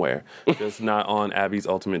place somewhere. Just not on Abby's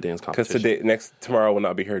Ultimate Dance Competition. Because tomorrow will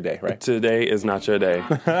not be her day, right? Today is not your day.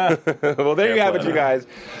 Well, there you have it, you guys.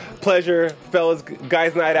 Pleasure, fellas,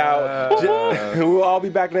 guys' night out. We'll all be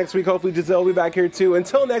back next week. Hopefully Giselle will be back here too.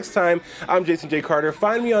 Until next time, I'm Jason J. Carter.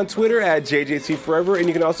 Find me on Twitter at JJCForever, and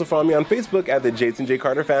you can also follow me on Facebook at the Jason J.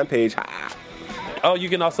 Carter fan page. Oh, you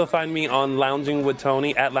can also find me on Lounging with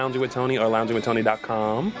Tony at Lounging with Tony or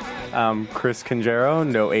loungingwithtony.com. Chris Conjero,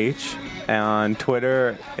 no H, on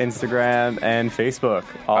Twitter, Instagram, and Facebook.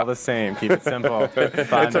 All the same. Keep it simple.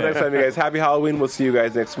 Until next time, you guys. Happy Halloween. We'll see you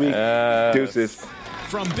guys next week. Deuces.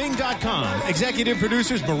 From Bing.com, executive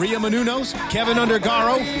producers Maria Menounos, Kevin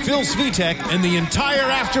Undergaro, Phil Svitek, and the entire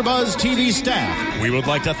AfterBuzz TV staff. We would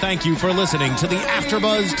like to thank you for listening to the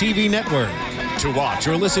AfterBuzz TV network. To watch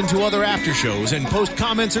or listen to other after shows and post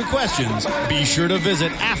comments or questions, be sure to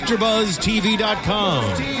visit AfterBuzzTV.com.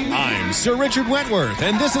 I'm Sir Richard Wentworth,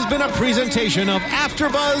 and this has been a presentation of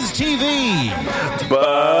AfterBuzz TV.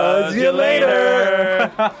 Buzz you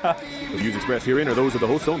later. The views expressed herein are those of the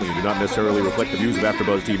hosts only and do not necessarily reflect the views of AfterBuzz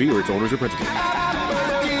TV or its owners or principals.